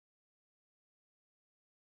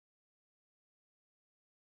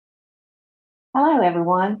Hello,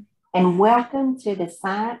 everyone, and welcome to the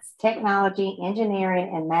Science, Technology, Engineering,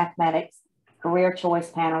 and Mathematics Career Choice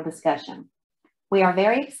Panel discussion. We are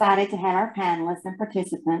very excited to have our panelists and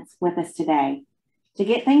participants with us today. To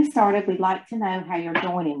get things started, we'd like to know how you're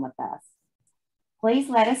joining with us. Please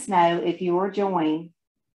let us know if you are joining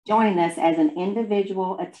us as an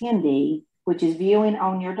individual attendee, which is viewing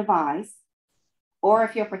on your device, or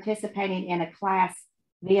if you're participating in a class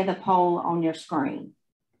via the poll on your screen.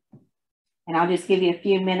 And I'll just give you a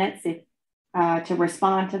few minutes to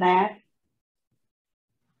respond to that.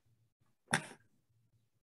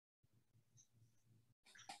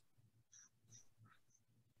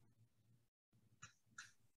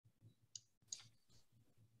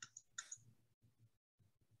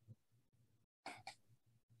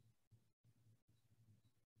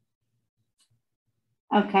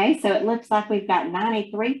 Okay, so it looks like we've got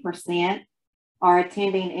 93% are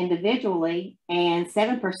attending individually and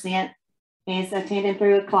 7% is attending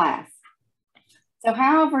through a class. So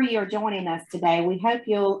however you're joining us today, we hope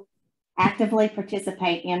you'll actively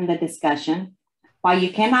participate in the discussion. While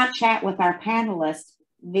you cannot chat with our panelists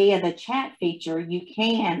via the chat feature, you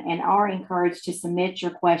can and are encouraged to submit your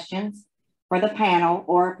questions for the panel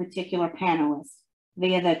or a particular panelist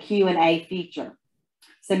via the Q&A feature.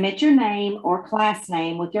 Submit your name or class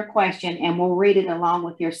name with your question and we'll read it along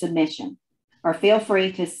with your submission, or feel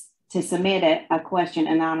free to submit a question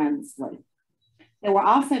anonymously. There will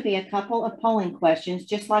also be a couple of polling questions,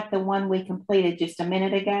 just like the one we completed just a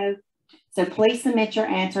minute ago. So please submit your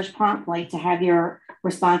answers promptly to have your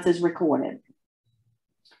responses recorded.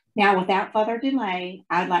 Now, without further delay,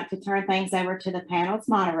 I'd like to turn things over to the panel's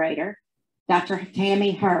moderator, Dr.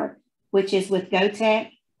 Tammy, which is with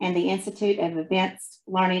GoTech and the Institute of Advanced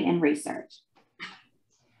Learning and Research.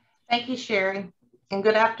 Thank you, Sherry. And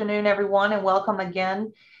good afternoon, everyone, and welcome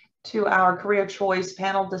again to our Career Choice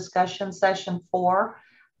Panel Discussion Session 4.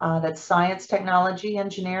 That's Science, Technology,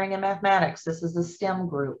 Engineering, and Mathematics. This is the STEM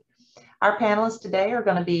group. Our panelists today are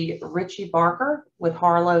going to be Richie Barker with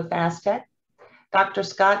Harlow Fastech, Dr.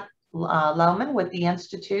 Scott Lowman with the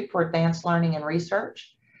Institute for Advanced Learning and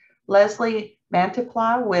Research, Leslie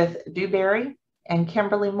Mantiply with Dewberry, and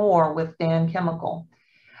Kimberly Moore with DanChem.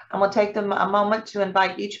 I'm going to take them a moment to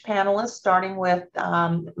invite each panelist, starting with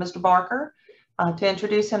Mr. Barker, to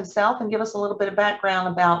introduce himself and give us a little bit of background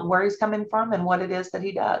about where he's coming from and what it is that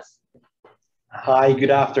he does. Hi, good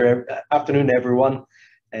afternoon, everyone.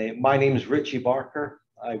 My name is Richie Barker.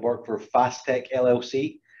 I work for Fastech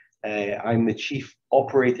LLC. I'm the Chief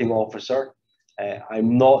Operating Officer.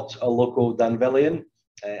 I'm not a local Danvillian.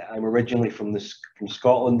 I'm originally from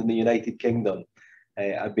Scotland in the United Kingdom.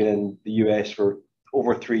 I've been in the US for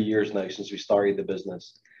over 3 years now since we started the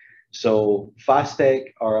business. So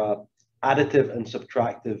Fastech are a additive and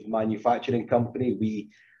subtractive manufacturing company.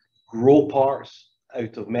 We grow parts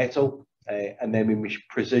out of metal and then we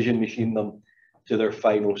precision machine them to their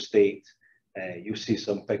final state. You'll see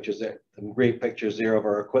some pictures there, some great pictures there of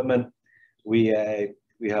our equipment. We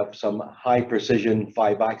have some high precision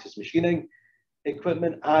 5-axis machining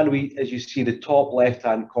equipment, and as you see, the top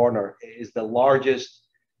left-hand corner is the largest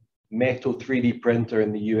metal 3D printer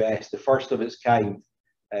in the US, the first of its kind,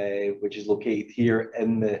 which is located here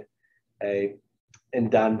in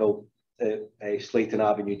Danville, Slayton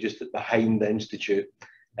Avenue, just behind the Institute.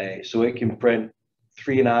 So it can print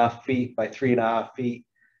 3.5 feet by 3.5 feet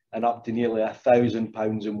and up to nearly 1,000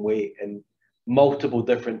 pounds in weight in multiple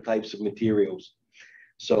different types of materials.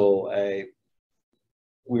 So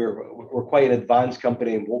we're quite an advanced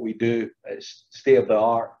company in what we do. It's state of the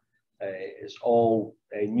art. It's all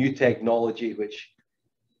new technology, which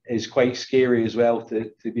is quite scary as well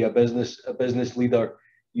to be a business leader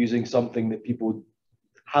using something that people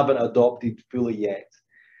haven't adopted fully yet.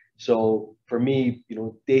 So for me, you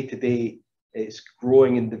know, day to day, it's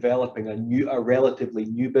growing and developing a relatively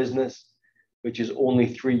new business, which is only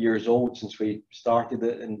 3 years old since we started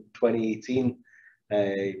it in 2018.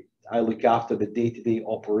 I look after the day-to-day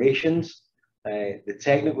operations, the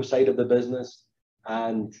technical side of the business,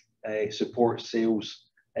 and support sales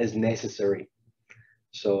as necessary.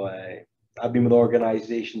 So I've been with the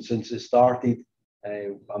organization since it started.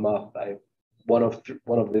 I'm one of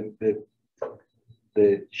the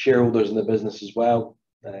shareholders in the business as well,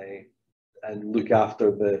 and look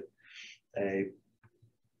after the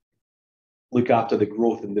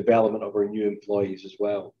growth and development of our new employees as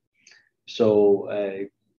well. So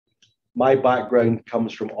my background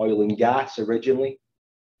comes from oil and gas originally.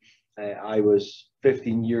 I was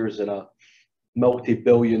 15 years in a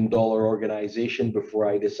multi-billion-dollar organization before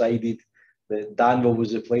I decided that Danville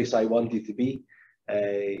was the place I wanted to be.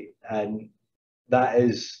 And that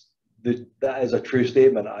is that is a true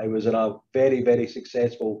statement. I was in a very, very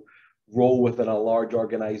successful role within a large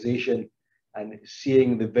organization, and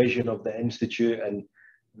seeing the vision of the Institute and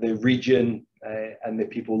the region and the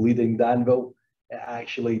people leading Danville, it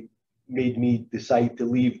actually made me decide to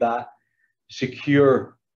leave that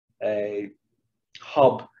secure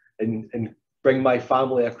hub and bring my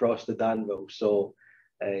family across to Danville. So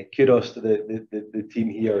kudos to the team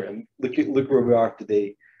here, and look where we are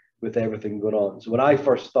today with everything going on. So when I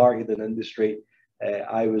first started in industry,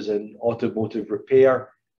 I was in automotive repair,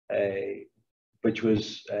 which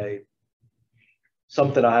was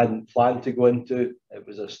something I hadn't planned to go into. It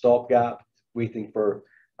was a stopgap, waiting for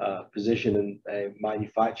a position in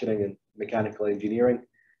manufacturing and mechanical engineering.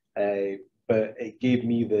 But it gave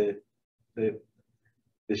me the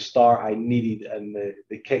start I needed and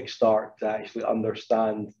the kickstart to actually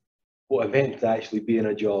understand what it meant to actually be in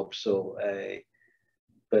a job. So,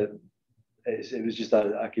 but it was just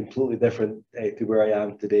a completely different to where I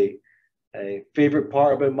am today. Favorite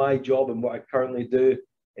part about my job and what I currently do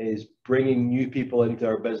is bringing new people into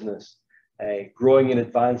our business, growing and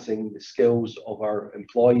advancing the skills of our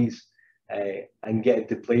employees, and getting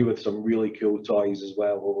to play with some really cool toys as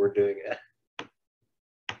well while we're doing it.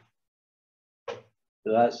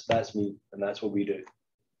 So that's me, and that's what we do.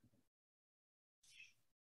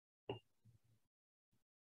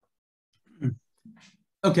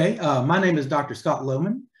 Okay, my name is Dr. Scott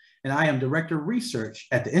Lowman, and I am Director of Research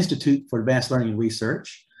at the Institute for Advanced Learning and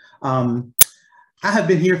Research. I have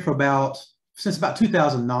been here since about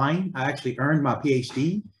 2009. I actually earned my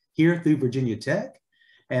PhD here through Virginia Tech,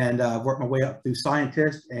 and worked my way up through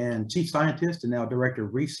scientist and chief scientist, and now Director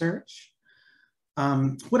of Research.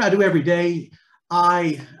 What I do every day, our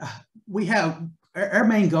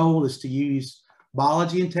main goal is to use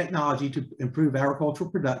biology and technology to improve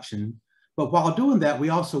agricultural production. But while doing that, we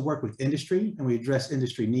also work with industry, and we address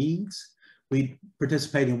industry needs. We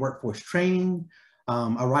participate in workforce training.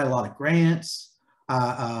 I write a lot of grants.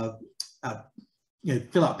 Fill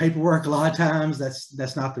out paperwork a lot of times.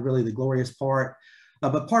 That's not really the glorious part.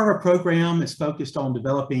 But part of our program is focused on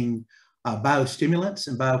developing biostimulants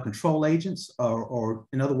and biocontrol agents, or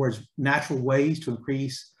in other words, natural ways to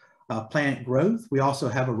increase plant growth. We also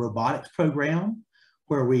have a robotics program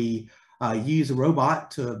where we use a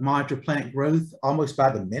robot to monitor plant growth almost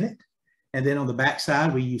by the minute. And then on the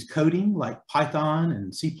backside, we use coding like Python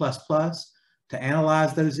and C++ to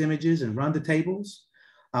analyze those images and run the tables.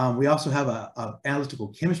 We also have an analytical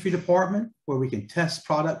chemistry department where we can test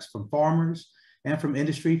products from farmers and from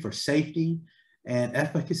industry for safety and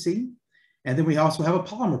efficacy. And then we also have a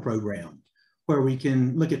polymer program where we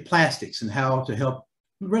can look at plastics and how to help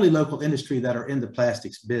really local industry that are in the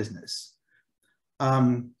plastics business.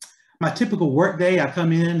 My typical work day, I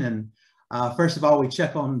come in and first of all, we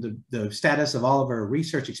check on the status of all of our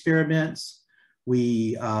research experiments.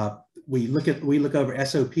 We look over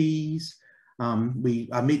SOPs.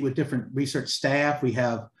 I meet with different research staff. We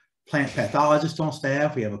have plant pathologists on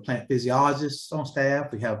staff. We have a plant physiologist on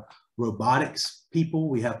staff. We have robotics people.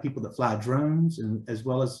 We have people that fly drones, and as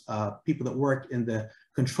well as people that work in the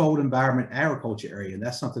controlled environment agriculture area. And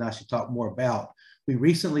that's something I should talk more about. We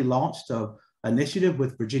recently launched an initiative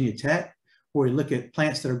with Virginia Tech where we look at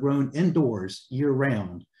plants that are grown indoors year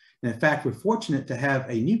round. And in fact, we're fortunate to have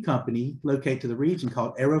a new company located to the region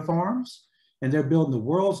called Aero Farms, and they're building the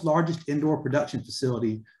world's largest indoor production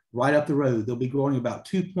facility right up the road. They'll be growing about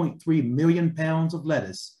 2.3 million pounds of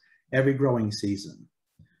lettuce every growing season.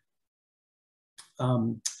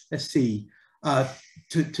 Let's see,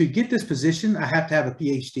 to get this position, I have to have a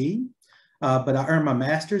PhD, but I earned my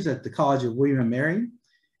master's at the College of William & Mary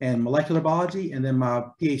in molecular biology, and then my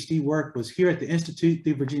PhD work was here at the Institute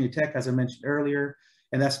through Virginia Tech, as I mentioned earlier,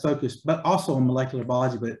 and that's focused, but also on molecular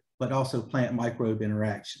biology, but also plant microbe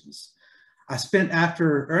interactions.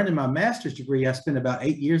 After earning my master's degree, I spent about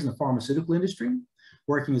 8 years in the pharmaceutical industry,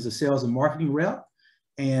 working as a sales and marketing rep,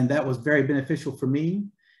 and that was very beneficial for me.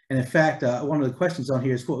 And in fact, one of the questions on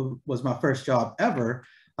here is what was my first job ever.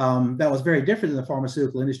 That was very different in the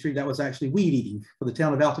pharmaceutical industry. That was actually weed eating for the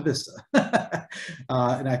town of Alta Vista.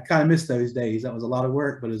 And I kind of miss those days. That was a lot of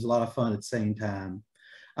work, but it was a lot of fun at the same time.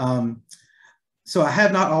 So I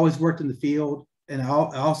have not always worked in the field. And I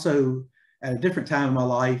also, at a different time in my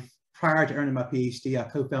life, prior to earning my PhD, I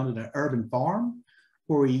co-founded an urban farm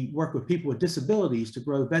where we work with people with disabilities to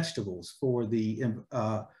grow vegetables for the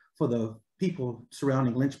people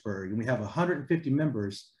surrounding Lynchburg. And we have 150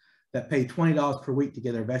 members that pay $20 per week to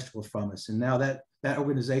get their vegetables from us. And now that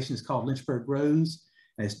organization is called Lynchburg Grows,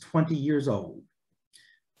 and it's 20 years old.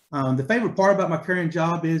 The favorite part about my current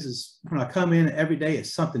job is when I come in every day,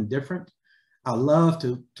 it's something different. I love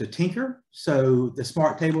to tinker. So the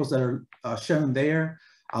smart tables that are shown there,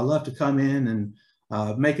 I love to come in and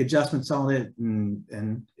make adjustments on it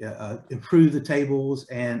and improve the tables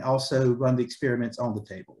and also run the experiments on the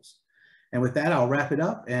tables. And with that, I'll wrap it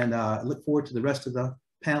up and look forward to the rest of the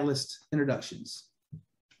panelists' introductions.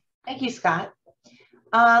 Thank you, Scott.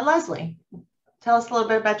 Leslie, tell us a little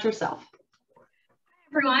bit about yourself.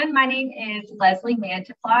 Hi, everyone. My name is Leslie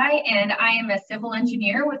Mantiply, and I am a civil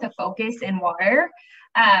engineer with a focus in water.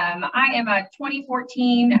 I am a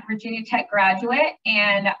 2014 Virginia Tech graduate,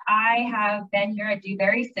 and I have been here at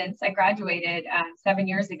Dewberry since I graduated 7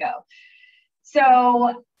 years ago.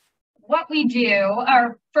 So what we do,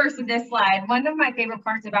 or first of this slide, one of my favorite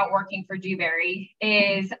parts about working for Dewberry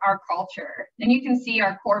is our culture. And you can see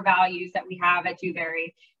our core values that we have at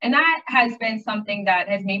Dewberry. And that has been something that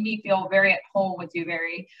has made me feel very at home with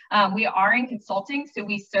Dewberry. We are in consulting, so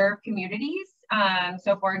we serve communities.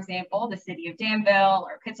 So for example, the city of Danville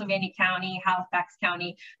or Pittsylvania County, Halifax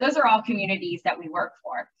County, those are all communities that we work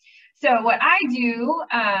for. So what I do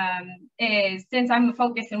is, since I'm the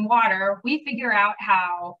focus in water, we figure out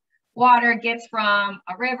how water gets from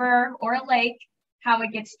a river or a lake, how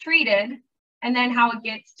it gets treated, and then how it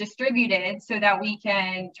gets distributed so that we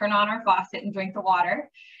can turn on our faucet and drink the water.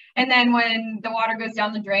 And then when the water goes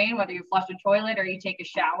down the drain, whether you flush a toilet or you take a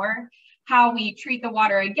shower, how we treat the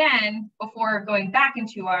water again before going back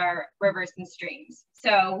into our rivers and streams.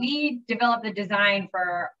 So we developed the design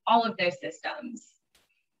for all of those systems.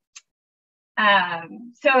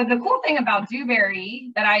 So the cool thing about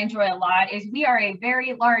Dewberry that I enjoy a lot is we are a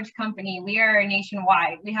very large company. We are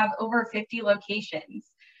nationwide. We have over 50 locations.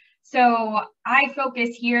 So I focus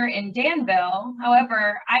here in Danville.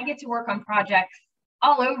 However, I get to work on projects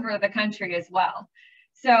all over the country as well.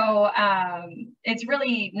 So it's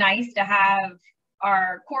really nice to have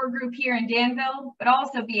our core group here in Danville, but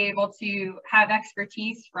also be able to have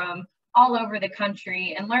expertise from all over the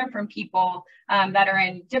country and learn from people that are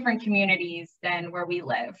in different communities than where we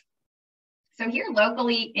live. So here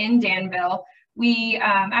locally in Danville, we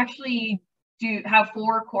actually do have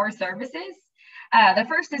 4 core services. The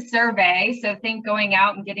first is survey. So think going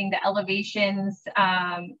out and getting the elevations,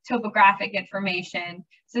 topographic information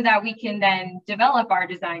so that we can then develop our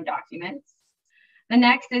design documents. The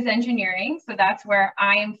next is engineering. So that's where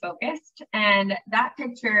I am focused. And that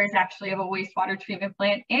picture is actually of a wastewater treatment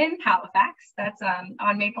plant in Halifax. That's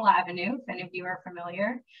on Maple Avenue, if any of you are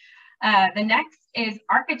familiar. The next is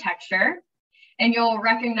architecture. And you'll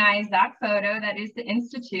recognize that photo. That is the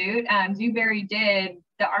Institute. Dewberry did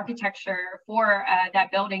the architecture for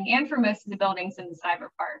that building and for most of the buildings in the cyber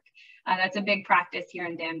park. That's a big practice here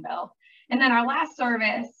in Danville. And then our last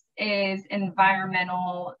service is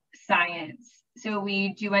environmental science. So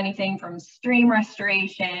we do anything from stream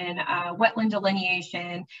restoration, wetland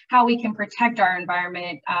delineation, how we can protect our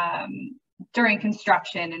environment during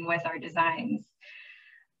construction and with our designs.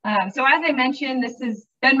 So as I mentioned, this has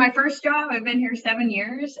been my first job. I've been here 7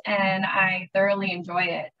 years and I thoroughly enjoy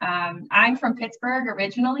it. I'm from Pittsburgh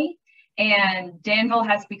originally, and Danville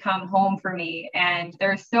has become home for me. And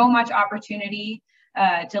there's so much opportunity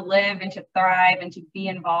to live and to thrive and to be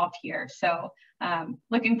involved here. So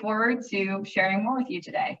looking forward to sharing more with you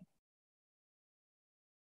today.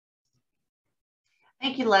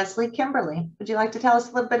 Thank you, Leslie. Kimberly, would you like to tell us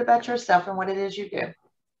a little bit about yourself and what it is you do?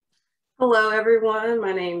 Hello, everyone.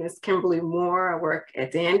 My name is Kimberly Moore. I work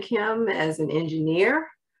at DanChem as an engineer.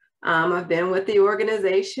 I've been with the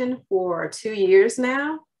organization for 2 years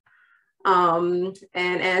now. And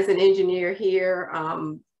as an engineer here,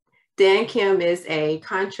 DanChem is a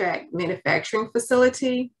contract manufacturing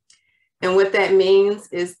facility. And what that means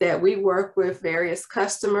is that we work with various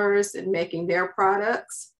customers in making their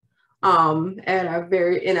products in our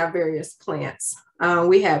various plants.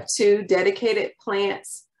 We have 2 dedicated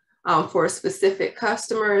plants for specific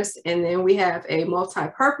customers. And then we have a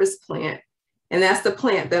multi-purpose plant. And that's the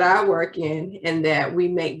plant that I work in that we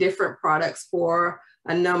make different products for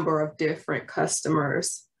a number of different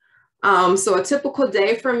customers. So a typical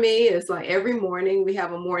day for me is like every morning we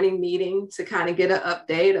have a morning meeting to kind of get an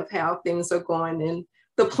update of how things are going in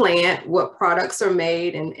the plant, what products are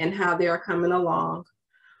made and how they are coming along.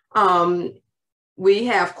 We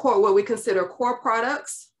have what we consider core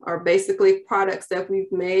products, are basically products that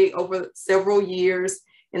we've made over several years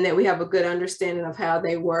and that we have a good understanding of how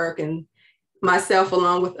they work. And myself,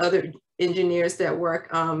 along with other engineers that work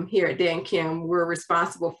here at DanChem, we're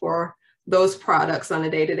responsible for those products on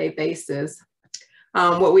a day-to-day basis.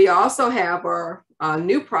 What we also have are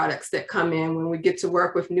new products that come in when we get to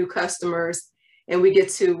work with new customers and we get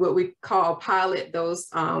to what we call pilot those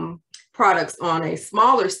products on a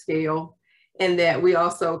smaller scale. and that we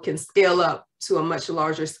also can scale up to a much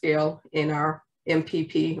larger scale in our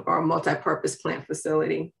MPP, or multi-purpose plant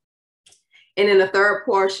facility. And then the third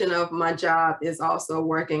portion of my job is also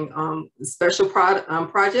working on special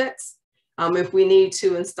projects. If we need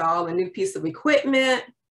to install a new piece of equipment,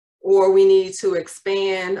 or we need to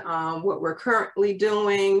expand what we're currently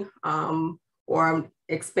doing, or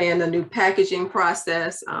expand a new packaging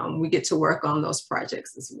process, we get to work on those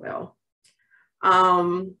projects as well.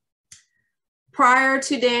 Prior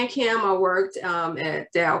to DanChem, I worked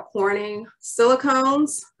at Dow Corning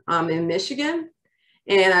Silicones in Michigan,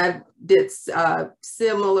 and I did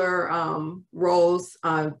similar roles,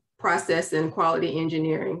 process and quality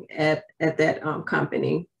engineering at that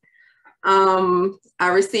company. I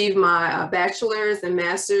received my bachelor's and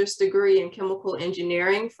master's degree in chemical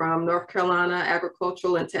engineering from North Carolina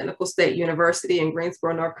Agricultural and Technical State University in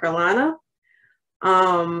Greensboro, North Carolina.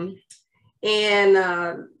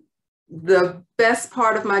 The best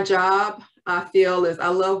part of my job, I feel, is I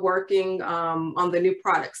love working on the new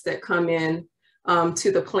products that come in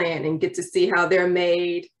to the plant, and get to see how they're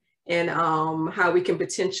made, and how we can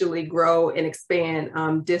potentially grow and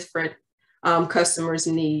expand different customers'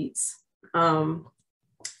 needs.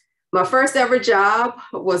 My first ever job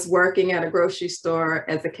was working at a grocery store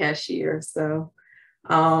as a cashier. So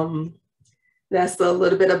that's a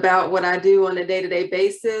little bit about what I do on a day-to-day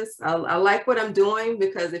basis. I like what I'm doing,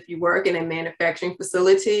 because if you work in a manufacturing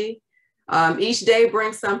facility, each day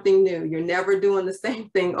brings something new. You're never doing the same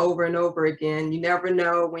thing over and over again. You never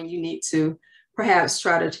know when you need to perhaps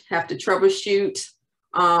have to troubleshoot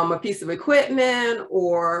a piece of equipment,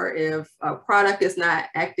 or if a product is not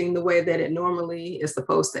acting the way that it normally is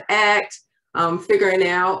supposed to act, figuring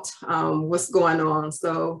out what's going on.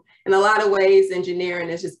 So in a lot of ways, engineering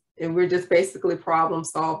is we're just basically problem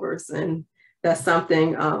solvers, and that's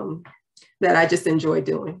something that I just enjoy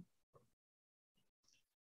doing.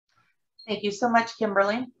 Thank you so much,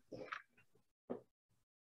 Kimberly.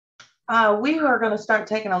 We are going to start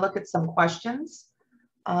taking a look at some questions.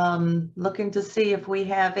 Looking to see if we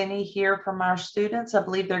have any here from our students. I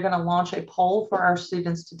believe they're going to launch a poll for our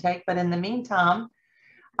students to take, but in the meantime,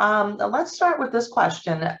 let's start with this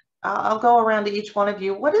question. I'll go around to each one of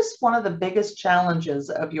you. What is one of the biggest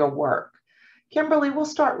challenges of your work? Kimberly, we'll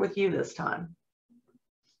start with you this time.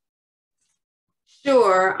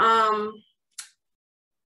 Sure.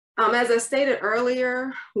 As I stated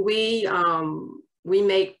earlier, we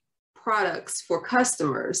make products for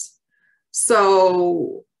customers.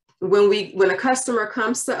 So when a customer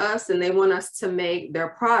comes to us and they want us to make their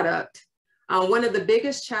product, one of the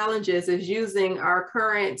biggest challenges is using our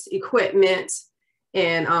current equipment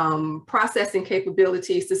and processing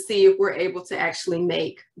capabilities to see if we're able to actually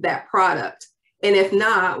make that product. And if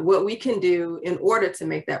not, what we can do in order to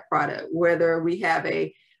make that product, whether we have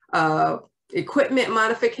a equipment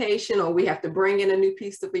modification, or we have to bring in a new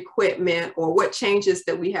piece of equipment, or what changes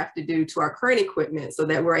that we have to do to our current equipment so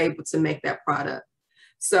that we're able to make that product.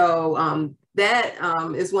 So that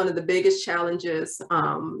is one of the biggest challenges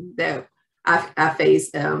that I face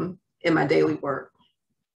in my daily work.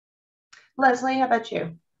 Leslie, how about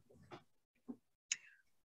you?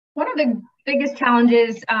 One of the biggest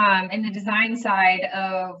challenges in the design side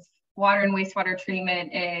of water and wastewater treatment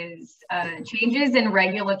is changes in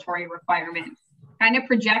regulatory requirements, kind of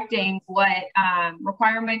projecting what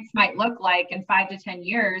requirements might look like in 5 to 10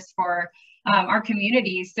 years for our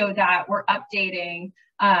communities, so that we're updating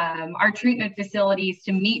our treatment facilities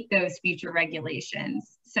to meet those future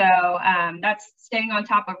regulations. So that's staying on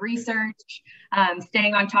top of research,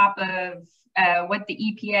 staying on top of what the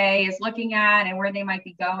EPA is looking at and where they might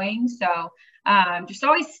be going. So just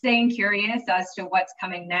always staying curious as to what's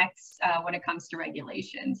coming next when it comes to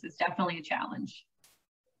regulations is definitely a challenge.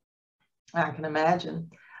 I can imagine.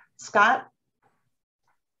 Scott?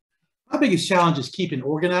 My biggest challenge is keeping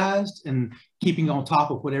organized and keeping on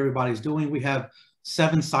top of what everybody's doing. We have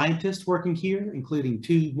 7 scientists working here, including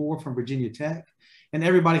 2 more from Virginia Tech, and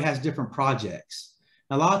everybody has different projects.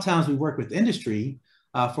 And a lot of times we work with industry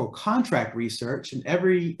for contract research, and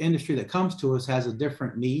every industry that comes to us has a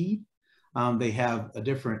different need. They have a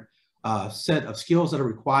different set of skills that are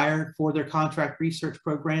required for their contract research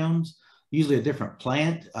programs, usually a different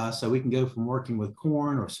plant. So we can go from working with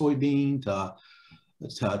corn or soybean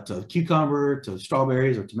to cucumber, to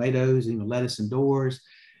strawberries or tomatoes, even lettuce indoors.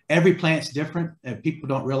 Every plant's different, and people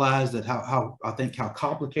don't realize that how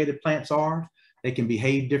complicated plants are. They can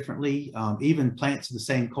behave differently. Even plants in the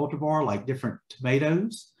same cultivar, like different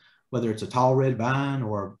tomatoes, whether it's a tall red vine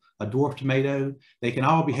or a dwarf tomato, they can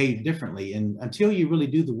all behave differently. And until you really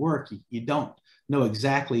do the work, you don't know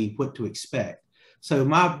exactly what to expect. So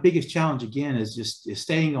my biggest challenge again is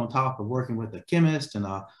staying on top of working with a chemist and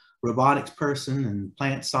a robotics person and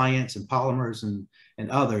plant science and polymers and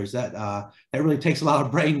others. That really takes a lot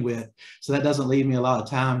of brain width. So that doesn't leave me a lot of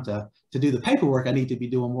time to do the paperwork I need to be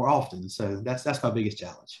doing more often. So that's my biggest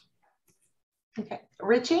challenge. Okay,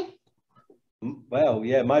 Richie? Well,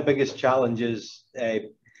 yeah, my biggest challenge is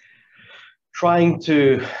trying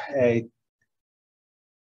to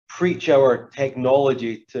preach our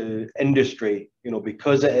technology to industry, you know,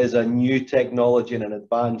 because it is a new technology and an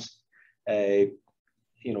advanced,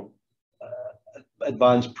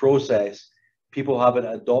 advanced process. People haven't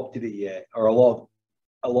adopted it yet, or a lot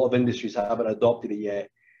of industries haven't adopted it yet.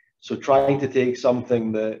 So trying to take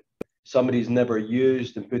something that somebody's never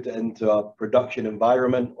used and put it into a production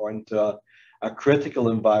environment or into a critical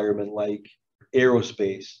environment like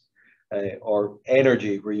aerospace or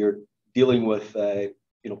energy, where you're dealing with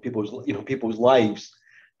people's lives.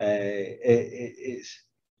 It's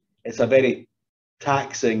a very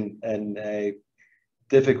taxing and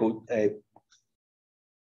difficult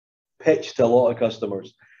pitch to a lot of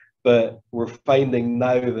customers, but we're finding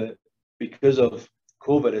now that because of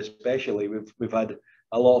COVID especially, we've had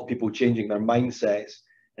a lot of people changing their mindsets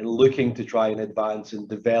and looking to try and advance and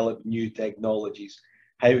develop new technologies.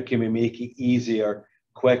 How can we make it easier,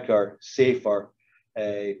 quicker, safer,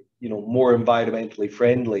 more environmentally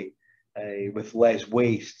friendly, with less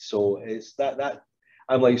waste? So it's that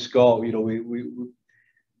I'm like Scott, you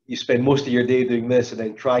spend most of your day doing this and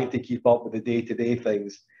then trying to keep up with the day-to-day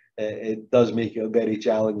things. It does make it very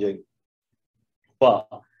challenging, but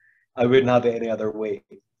I wouldn't have it any other way.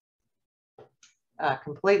 I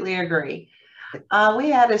completely agree. We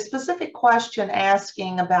had a specific question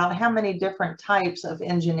asking about how many different types of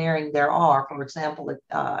engineering there are. For example,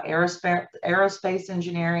 aerospace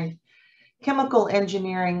engineering, chemical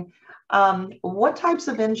engineering. What types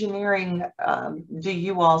of engineering do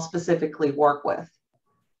you all specifically work with?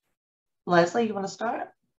 Leslie, you want to start?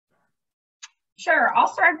 Sure, I'll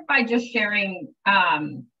start by just sharing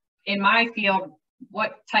in my field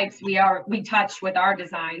what types we touch with our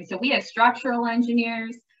design. So we have structural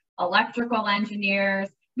engineers, electrical engineers,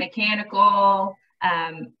 mechanical,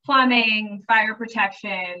 plumbing, fire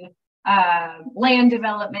protection, land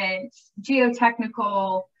development,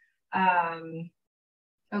 geotechnical,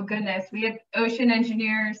 oh goodness, we have ocean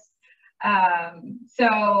engineers.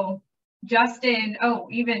 So Justin,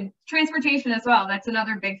 even transportation as well. That's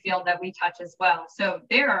another big field that we touch as well. So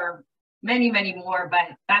there are many, many more,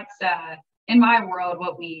 but that's in my world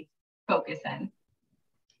what we focus in.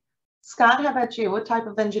 Scott, how about you? What type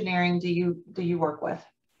of engineering do you work with?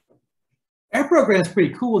 Our program is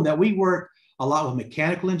pretty cool in that we work a lot with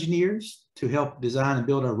mechanical engineers to help design and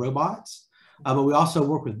build our robots. But we also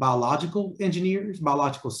work with biological engineers,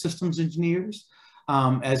 biological systems engineers,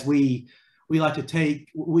 as we like to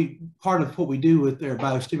take, part of what we do with their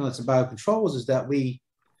biostimulants and biocontrols is that we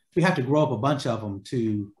have to grow up a bunch of them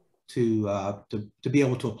to be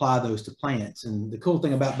able to apply those to plants. And the cool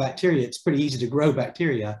thing about bacteria, it's pretty easy to grow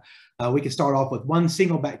bacteria. We can start off with one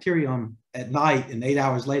single bacterium at night and 8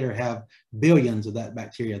 hours later have billions of that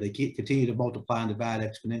bacteria. They continue to multiply and divide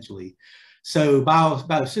exponentially. So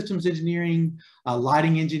biosystems engineering,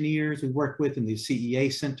 lighting engineers we work with in the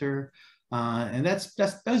CEA Center. And those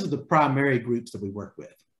are the primary groups that we work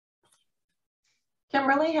with.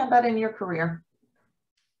 Kimberly, how about in your career?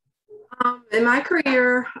 In my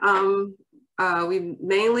career, we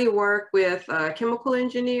mainly work with chemical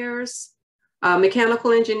engineers,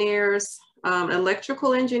 mechanical engineers,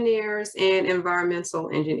 electrical engineers, and environmental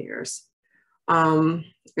engineers. And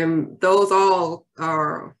those all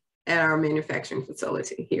are at our manufacturing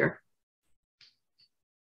facility here.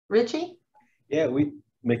 Richie? Yeah,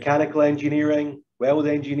 mechanical engineering, weld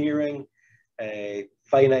engineering,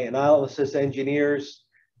 finite analysis engineers,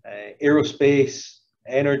 aerospace,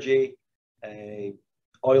 energy,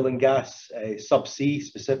 oil and gas, subsea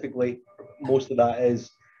specifically. Most of that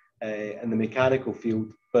is in the mechanical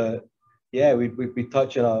field. But yeah, we'd be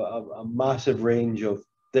touching a massive range of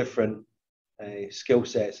different skill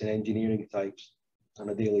sets and engineering types on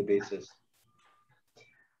a daily basis.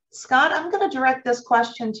 Scott, I'm going to direct this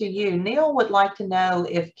question to you. Neil would like to know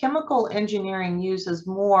if chemical engineering uses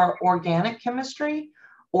more organic chemistry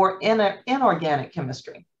or inorganic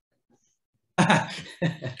chemistry.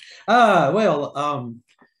 It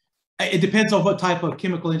depends on what type of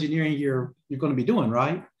chemical engineering you're going to be doing,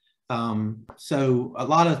 right? So a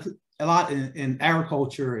lot in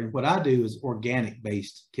agriculture, and what I do is organic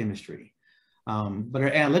based chemistry. But our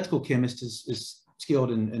analytical chemist is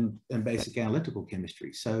skilled in basic analytical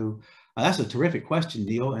chemistry. So that's a terrific question,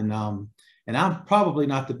 Neil. And I'm probably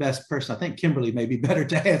not the best person. I think Kimberly may be better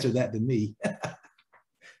to answer that than me.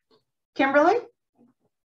 Kimberly?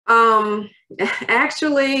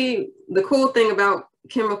 Actually, the cool thing about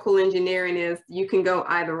chemical engineering is you can go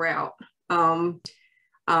either route. To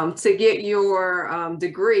get your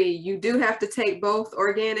degree, you do have to take both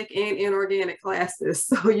organic and inorganic classes.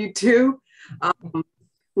 So you do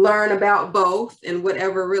learn about both, and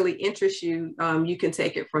whatever really interests you, you can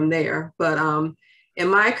take it from there. But in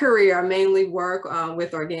my career, I mainly work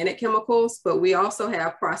with organic chemicals, but we also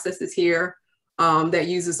have processes here that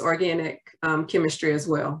uses organic chemistry as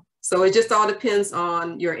well. So it just all depends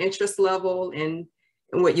on your interest level and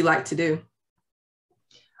what you like to do.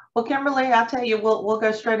 Well, Kimberly, I'll tell you, we'll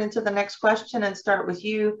go straight into the next question and start with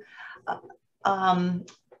you.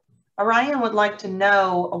 Orion would like to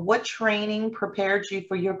know what training prepared you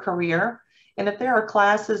for your career, and if there are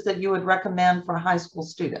classes that you would recommend for high school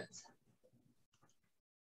students.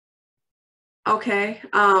 Okay.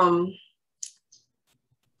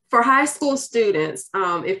 For high school students,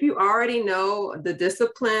 if you already know the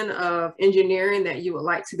discipline of engineering that you would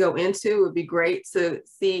like to go into, it would be great to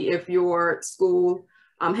see if your school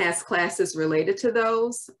has classes related to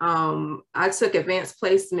those. I took advanced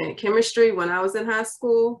placement chemistry when I was in high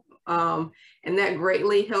school, and that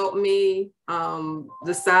greatly helped me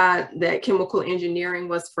decide that chemical engineering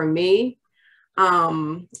was for me.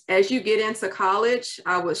 As you get into college,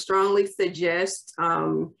 I would strongly suggest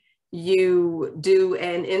you do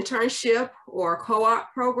an internship or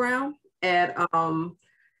co-op program at a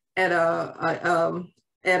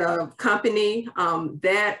company.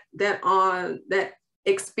 That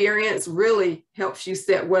experience really helps you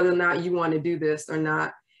set whether or not you want to do this or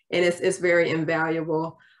not, and it's very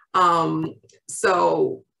invaluable.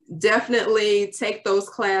 So definitely take those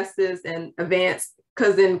classes and advance,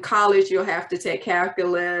 because in college you'll have to take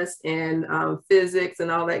calculus and physics and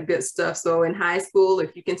all that good stuff. So in high school,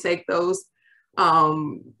 if you can take those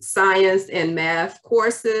science and math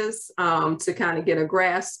courses to kind of get a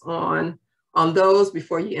grasp on those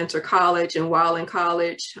before you enter college. And while in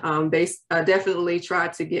college, definitely try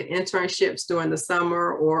to get internships during the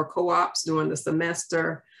summer or co-ops during the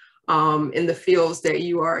semester in the fields that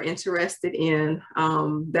you are interested in.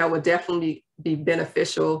 That would definitely be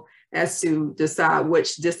beneficial as to decide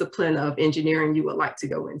which discipline of engineering you would like to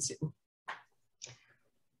go into.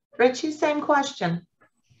 Richie, same question.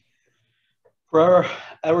 For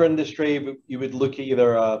our industry, you would look at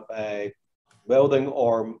either welding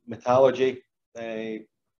or metallurgy, or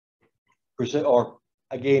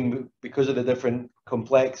again, because of the different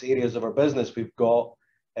complex areas of our business, we've got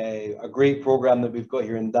a great program that we've got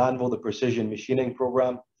here in Danville, the precision machining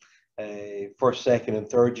program, first, second, and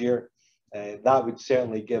third year. That would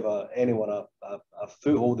certainly give anyone a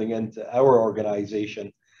footholding into our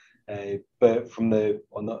organization. But on the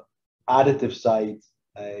additive side,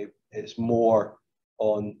 it's more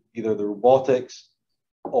on either the robotics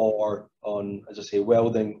or on, as I say,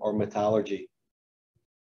 welding or metallurgy.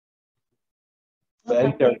 The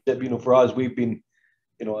internship, for us, we've been,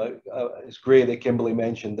 it's great that Kimberly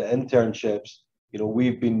mentioned the internships.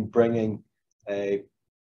 We've been bringing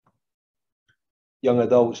young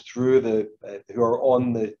adults through who are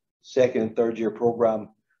on the second and third year program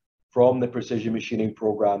from the precision machining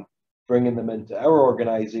program, bringing them into our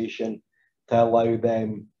organization to allow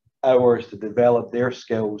them hours to develop their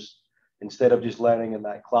skills instead of just learning in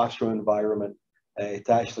that classroom environment,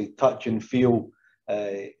 to actually touch and feel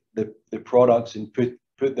the products and put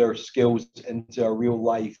their skills into a real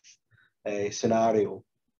life scenario.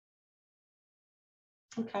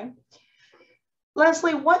 Okay.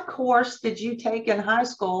 Leslie, what course did you take in high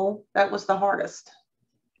school that was the hardest?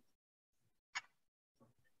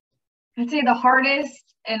 I'd say the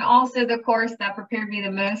hardest, and also the course that prepared me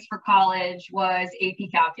the most for college, was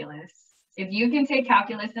AP Calculus. If you can take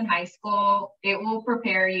calculus in high school, it will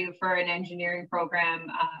prepare you for an engineering program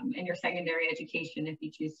in your secondary education if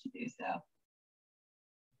you choose to do so.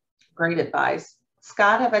 Great advice.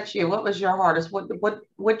 Scott, how about you? What was your hardest?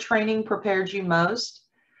 What training prepared you most?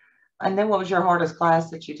 And then what was your hardest class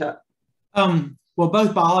that you took? Well,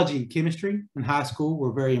 both biology and chemistry in high school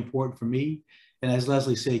were very important for me. And as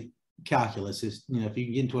Leslie said, calculus is, if you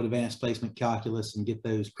can get into an advanced placement calculus and get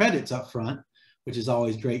those credits up front, which is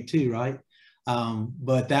always great too, right?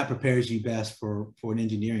 But that prepares you best for an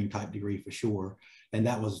engineering type degree for sure. And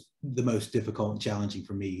that was the most difficult and challenging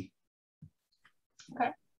for me. Okay.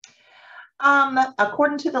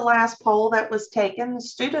 According to the last poll that was taken,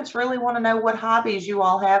 students really want to know what hobbies you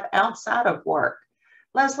all have outside of work.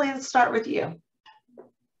 Leslie, let's start with you.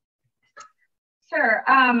 Sure.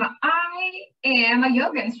 I am a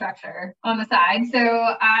yoga instructor on the side. So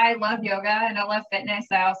I love yoga and I love fitness.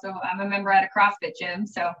 I'm a member at a CrossFit gym.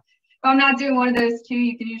 So I'm not doing one of those two,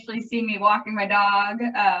 you can usually see me walking my dog.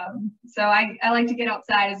 So I like to get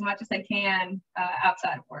outside as much as I can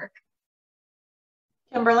outside of work.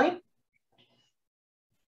 Kimberly?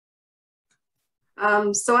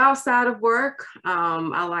 So outside of work,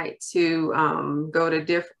 I like to go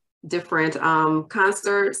to different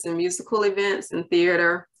concerts and musical events and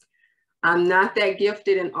theater. I'm not that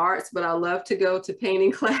gifted in arts, but I love to go to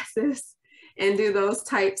painting classes and do those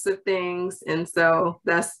types of things. And so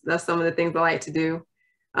that's some of the things I like to do,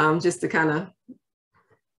 just to kind of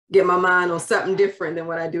get my mind on something different than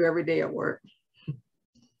what I do every day at work.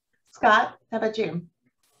 Scott, how about you?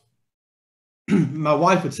 My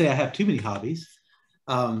wife would say I have too many hobbies.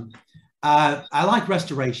 I like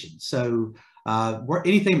restoration. So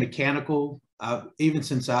anything mechanical, even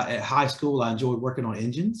since at high school, I enjoyed working on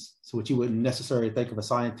engines. So what you wouldn't necessarily think of a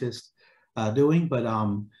scientist doing, but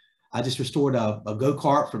I just restored a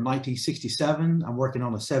go-kart from 1967. I'm working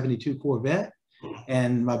on a 72 Corvette.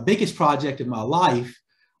 And my biggest project in my life,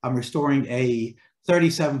 I'm restoring a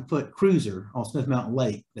 37-foot cruiser on Smith Mountain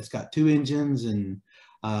Lake that's got 2 engines and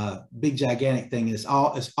big gigantic thing. It's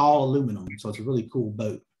all aluminum, so it's a really cool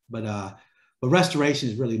boat. But restoration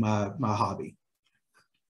is really my hobby.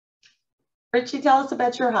 Richie, tell us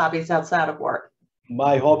about your hobbies outside of work.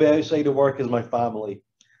 My hobby outside of work is my family.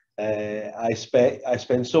 I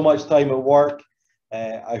spend so much time at work.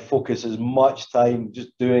 I focus as much time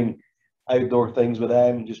just doing outdoor things with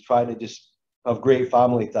them, just trying to just have great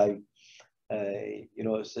family time. You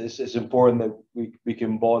know, it's important that we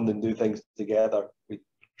can bond and do things together. We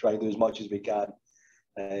try to do as much as we can.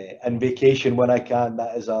 And vacation when I can,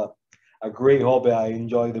 that is a great hobby I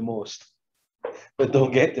enjoy the most, but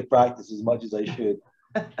don't get to practice as much as I should.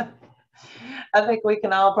 I think we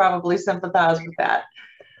can all probably sympathize with that.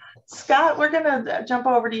 Scott, we're going to jump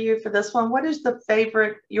over to you for this one. What is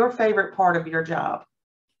your favorite part of your job?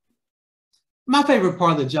 My favorite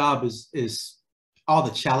part of the job is all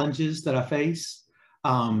the challenges that I face.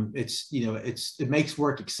 It makes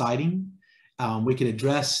work exciting. We can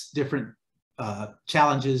address different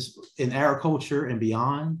challenges in agriculture and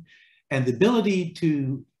beyond, and the ability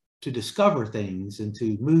to discover things and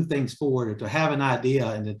to move things forward, or to have an idea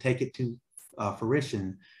and to take it to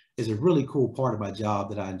fruition is a really cool part of my job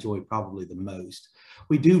that I enjoy probably the most.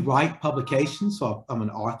 We do write publications, so I'm an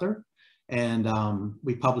author, and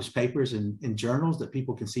we publish papers in journals that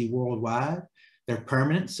people can see worldwide. They're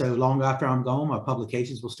permanent, so long after I'm gone, my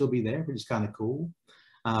publications will still be there, which is kind of cool.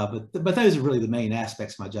 But those are really the main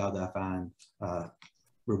aspects of my job that I find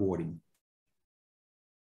rewarding.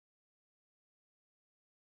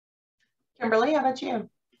 Kimberly, how about you?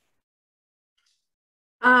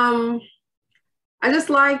 I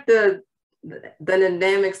just like the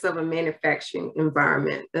dynamics of a manufacturing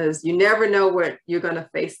environment, as you never know what you're going to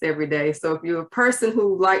face every day. So if you're a person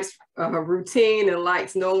who likes a routine and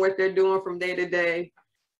likes knowing what they're doing from day to day,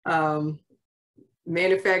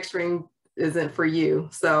 manufacturing isn't for you.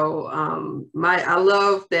 So I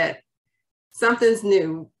love that something's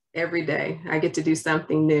new every day. I get to do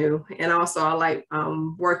something new. And also I like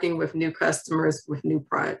working with new customers with new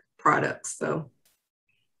products. So.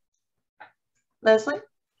 Leslie?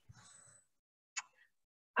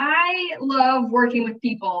 I love working with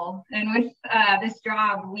people, and with this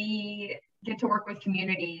job, we get to work with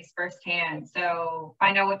communities firsthand. So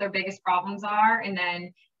find out what their biggest problems are, and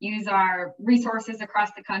then use our resources across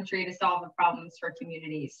the country to solve the problems for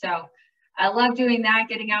communities. So I love doing that,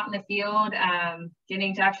 getting out in the field,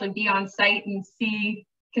 getting to actually be on site and see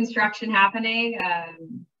construction happening.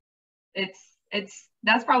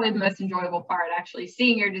 That's probably the most enjoyable part, actually,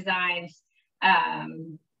 seeing your designs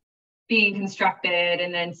being constructed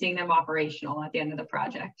and then seeing them operational at the end of the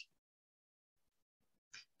project.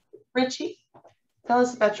 Richie, tell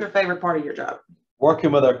us about your favorite part of your job.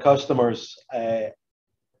 Working with our customers,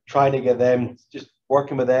 trying to get them, just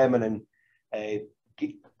working with them, and then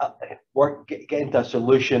getting to a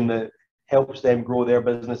solution that helps them grow their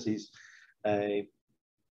businesses.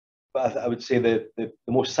 But I would say that the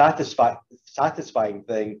most satisfying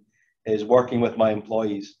thing is working with my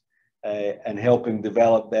employees and helping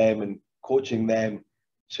develop them and coaching them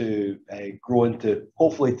to grow into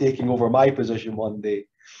hopefully taking over my position one day.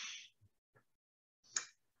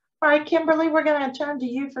 All right, Kimberly, we're going to turn to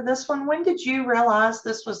you for this one. When did you realize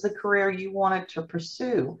this was the career you wanted to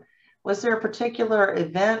pursue? Was there a particular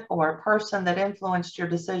event or a person that influenced your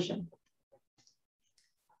decision?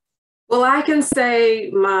 Well, I can say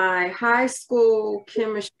my high school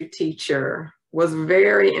chemistry teacher was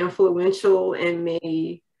very influential in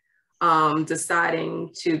me deciding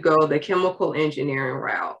to go the chemical engineering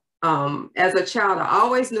route. As a child, I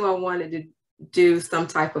always knew I wanted to do some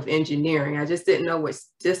type of engineering. I just didn't know which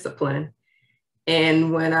discipline.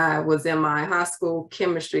 And when I was in my high school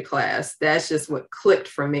chemistry class, that's just what clicked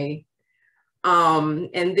for me.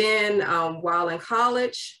 And then while in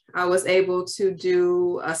college, I was able to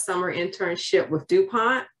do a summer internship with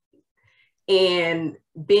DuPont. And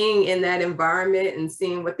being in that environment and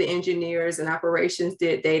seeing what the engineers and operations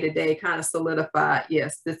did day to day kind of solidified,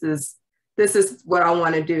 yes, this is what I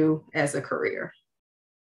want to do as a career.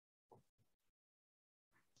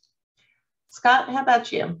 Scott, how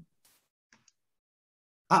about you?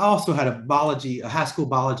 I also had a high school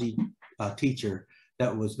biology teacher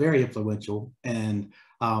that was very influential, and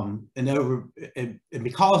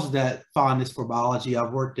because of that fondness for biology,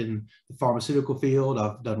 I've worked in the pharmaceutical field.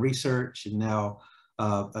 I've done research, and now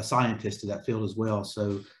a scientist in that field as well.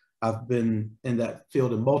 So I've been in that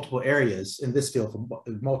field in multiple areas, in this field for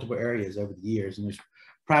multiple areas over the years, and it's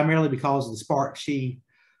primarily because of the spark she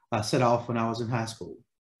set off when I was in high school.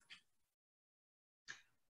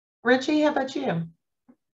 Richie, how about you?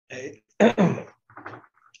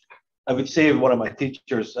 I would say one of my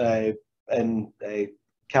teachers in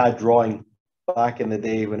CAD drawing back in the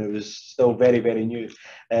day when it was still very, very new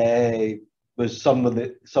was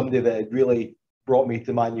somebody that had really brought me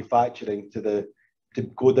to manufacturing, to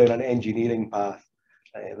go down an engineering path.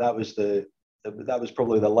 That was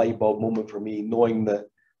probably the light bulb moment for me, knowing that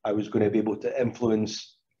I was going to be able to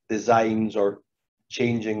influence designs or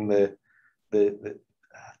changing the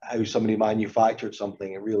how somebody manufactured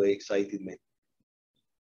something. It really excited me.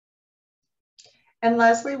 And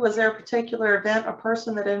Leslie, was there a particular event or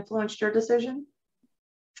person that influenced your decision?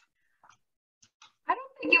 I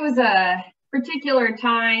don't think it was a particular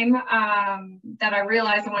time that I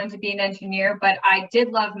realized I wanted to be an engineer, but I did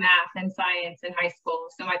love math and science in high school.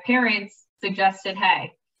 So my parents suggested,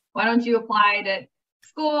 hey, why don't you apply to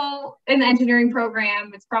school in the engineering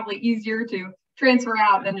program? It's probably easier to transfer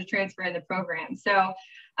out than to transfer in the program. So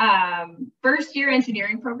first year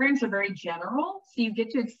engineering programs are very general. So you get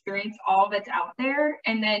to experience all that's out there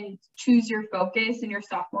and then choose your focus in your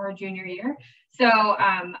sophomore or junior year. So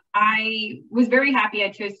I was very happy I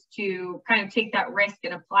chose to kind of take that risk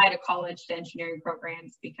and apply to college to engineering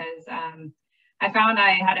programs because I found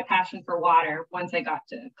I had a passion for water once I got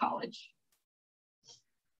to college.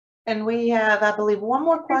 And we have, I believe, one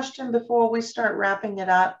more question before we start wrapping it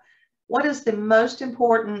up. What is the most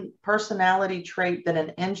important personality trait that an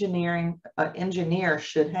engineer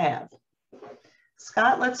should have?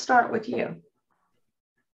 Scott, let's start with you.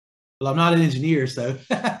 Well, I'm not an engineer, so,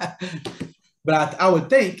 but I would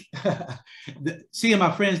think, seeing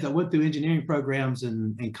my friends that went through engineering programs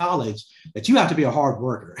in college, that you have to be a hard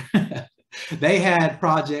worker. They had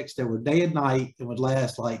projects that were day and night and would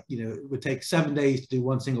last it would take 7 days to do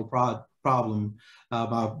one single problem.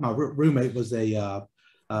 My roommate was a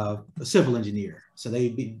civil engineer, so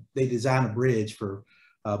they design a bridge for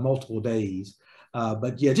multiple days.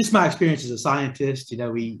 But yeah, just my experience as a scientist, you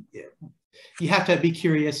have to be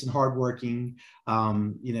curious and hardworking,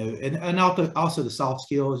 and also the soft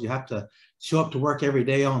skills. You have to show up to work every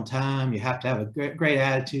day on time. You have to have a great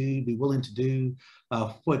attitude, be willing to do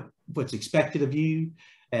what's expected of you,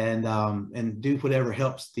 and do whatever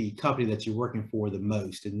helps the company that you're working for the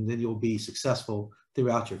most, and then you'll be successful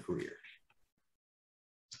throughout your career.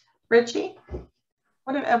 Richie,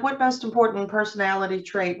 what most important personality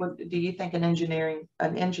trait do you think an engineer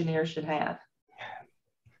should have?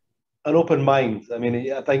 An open mind. I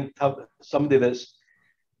mean, I think somebody that's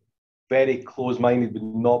very close-minded would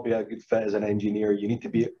not be a good fit as an engineer. You need to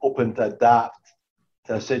be open to adapt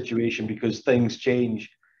to a situation because things change.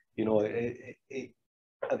 I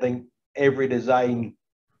think every design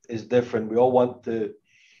is different. We all want to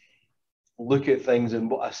look at things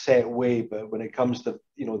in a set way, but when it comes to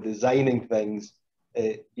designing things,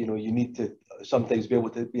 you need to sometimes be able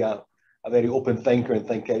to be a very open thinker and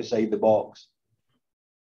think outside the box.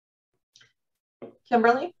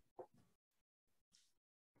 Kimberly?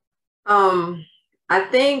 I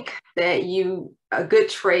think that a good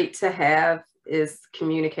trait to have is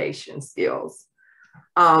communication skills.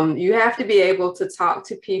 You have to be able to talk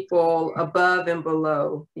to people above and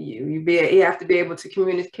below you. You have to be able to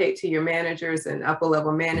communicate to your managers and upper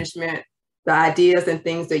level management the ideas and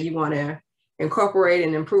things that you want to incorporate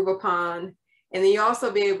and improve upon. And then you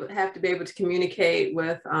also have to be able to communicate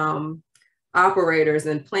with operators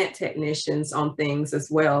and plant technicians on things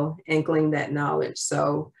as well and glean that knowledge.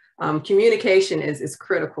 So communication is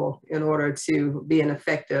critical in order to be an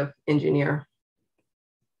effective engineer.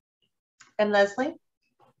 And Leslie?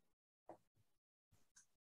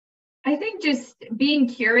 I think just being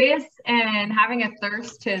curious and having a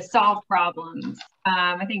thirst to solve problems.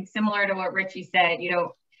 I think similar to what Richie said,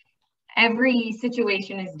 every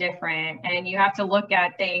situation is different, and you have to look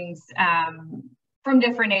at things from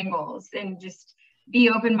different angles and just be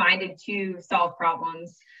open-minded to solve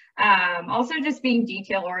problems. Also just being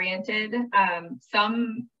detail-oriented.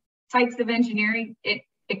 Some types of engineering,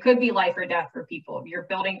 it could be life or death for people. You're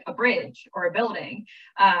building a bridge or a building,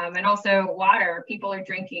 and also water. People are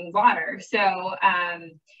drinking water. So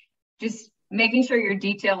just making sure you're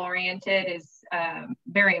detail-oriented is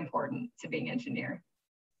very important to being an engineer.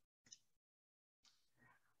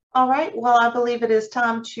 All right, well, I believe it is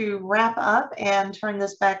time to wrap up and turn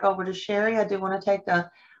this back over to Sherry. I do want to take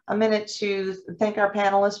a minute to thank our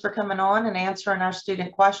panelists for coming on and answering our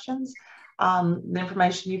student questions. The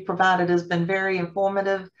information you've provided has been very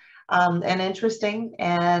informative and interesting,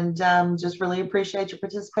 and just really appreciate your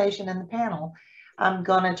participation in the panel. I'm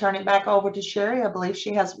going to turn it back over to Sherry. I believe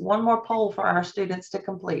she has one more poll for our students to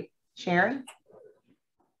complete. Sherry?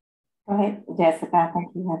 Go ahead, Jessica. I think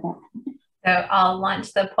you have that. So I'll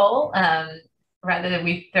launch the poll. Rather than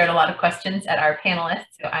we've thrown a lot of questions at our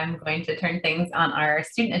panelists, so I'm going to turn things on our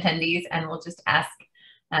student attendees, and we'll just ask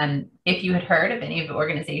if you had heard of any of the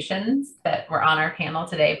organizations that were on our panel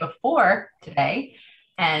today before today,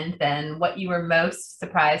 and then what you were most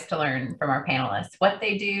surprised to learn from our panelists, what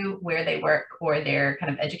they do, where they work, or their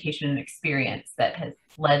kind of education and experience that has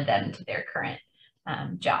led them to their current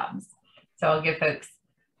jobs. So I'll give folks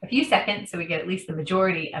a few seconds so we get at least the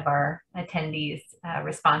majority of our attendees'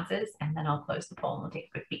 responses, and then I'll close the poll and we'll take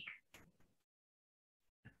a quick peek.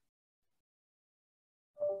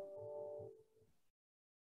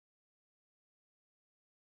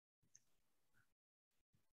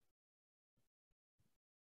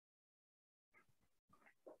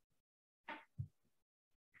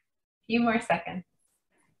 A few more seconds.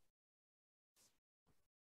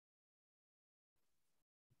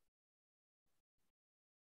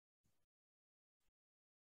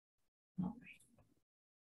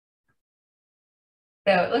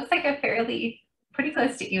 So it looks like a pretty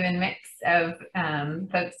close to even mix of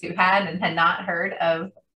folks who had and had not heard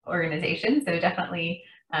of organizations. So definitely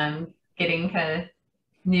getting kind of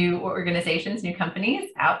new organizations, new companies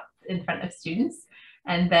out in front of students.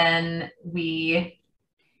 And then we,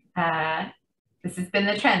 this has been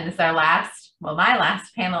the trend. This is our last, well, my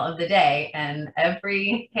last panel of the day. And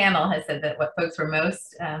every panel has said that what folks were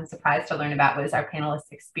most surprised to learn about was our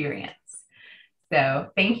panelists' experience. So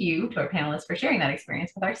thank you to our panelists for sharing that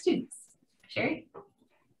experience with our students. Sherry?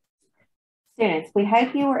 Students, we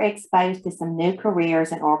hope you were exposed to some new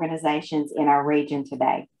careers and organizations in our region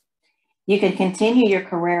today. You can continue your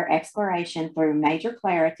career exploration through Major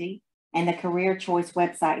Clarity and the Career Choice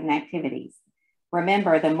website and activities.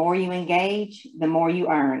 Remember, the more you engage, the more you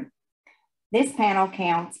earn. This panel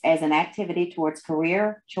counts as an activity towards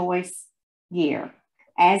Career Choice year,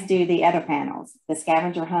 as do the other panels, the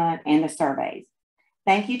scavenger hunt and the surveys.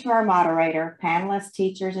 Thank you to our moderator, panelists,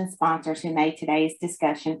 teachers, and sponsors who made today's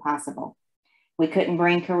discussion possible. We couldn't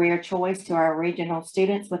bring Career Choice to our regional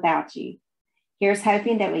students without you. Here's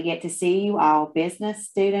hoping that we get to see you all, business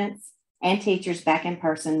students and teachers, back in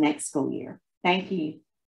person next school year. Thank you.